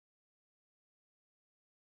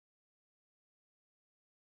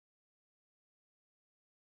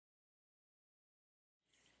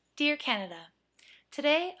Dear Canada,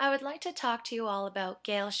 today I would like to talk to you all about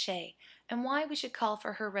Gail Shea and why we should call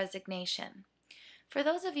for her resignation. For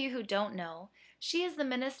those of you who don't know, she is the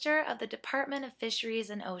Minister of the Department of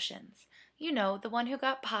Fisheries and Oceans. You know, the one who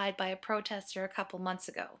got pied by a protester a couple months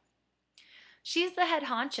ago. She's the head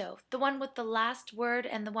honcho, the one with the last word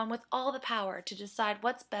and the one with all the power to decide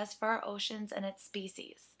what's best for our oceans and its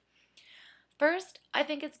species. First, I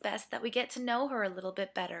think it's best that we get to know her a little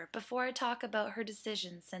bit better before I talk about her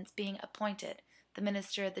decisions since being appointed the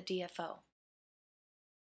Minister of the DFO.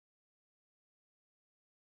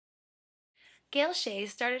 Gail Shea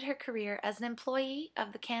started her career as an employee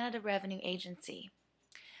of the Canada Revenue Agency.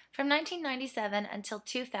 From 1997 until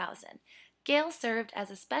 2000, Gail served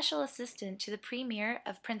as a special assistant to the Premier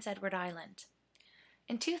of Prince Edward Island.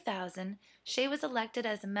 In 2000, Shea was elected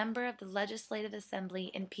as a member of the Legislative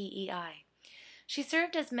Assembly in PEI. She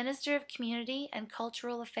served as Minister of Community and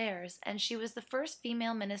Cultural Affairs, and she was the first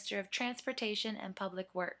female Minister of Transportation and Public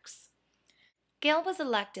Works. Gail was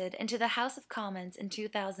elected into the House of Commons in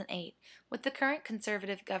 2008 with the current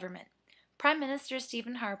Conservative government. Prime Minister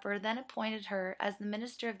Stephen Harper then appointed her as the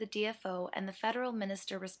Minister of the DFO and the federal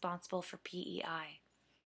minister responsible for PEI.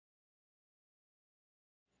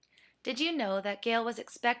 Did you know that Gail was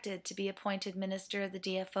expected to be appointed Minister of the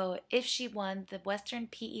DFO if she won the Western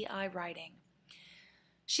PEI riding?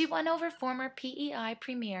 She won over former PEI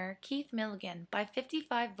Premier Keith Milligan by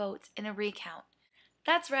 55 votes in a recount.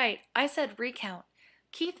 That's right, I said recount.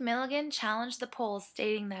 Keith Milligan challenged the polls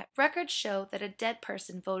stating that records show that a dead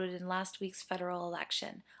person voted in last week's federal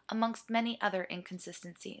election, amongst many other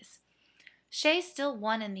inconsistencies. Shea still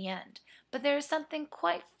won in the end, but there is something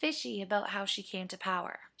quite fishy about how she came to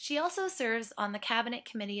power. She also serves on the Cabinet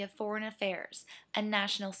Committee of Foreign Affairs and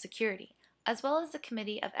National Security, as well as the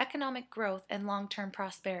Committee of Economic Growth and Long-Term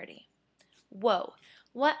Prosperity. Whoa,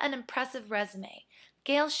 what an impressive resume.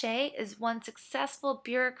 Gail Shea is one successful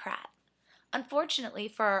bureaucrat. Unfortunately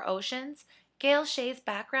for our oceans, Gail Shea's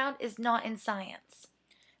background is not in science.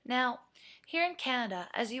 Now, here in Canada,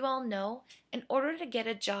 as you all know, in order to get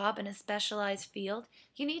a job in a specialized field,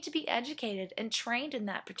 you need to be educated and trained in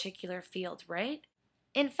that particular field, right?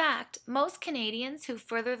 In fact, most Canadians who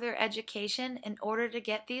further their education in order to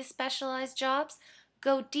get these specialized jobs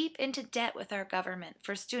go deep into debt with our government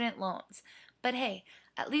for student loans. But hey,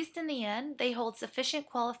 at least in the end, they hold sufficient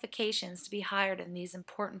qualifications to be hired in these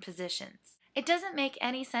important positions. It doesn't make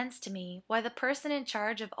any sense to me why the person in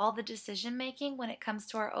charge of all the decision making when it comes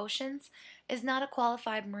to our oceans is not a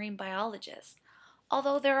qualified marine biologist.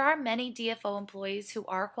 Although there are many DFO employees who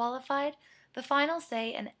are qualified, the final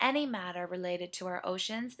say in any matter related to our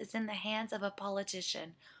oceans is in the hands of a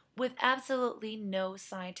politician with absolutely no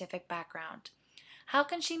scientific background. How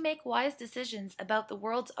can she make wise decisions about the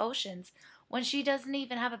world's oceans when she doesn't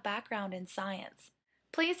even have a background in science?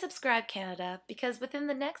 Please subscribe, Canada, because within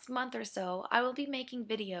the next month or so, I will be making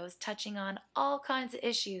videos touching on all kinds of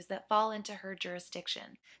issues that fall into her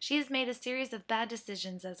jurisdiction. She has made a series of bad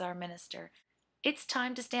decisions as our minister. It's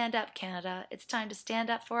time to stand up, Canada. It's time to stand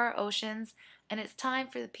up for our oceans, and it's time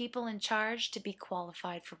for the people in charge to be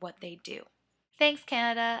qualified for what they do. Thanks,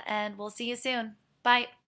 Canada, and we'll see you soon. Bye.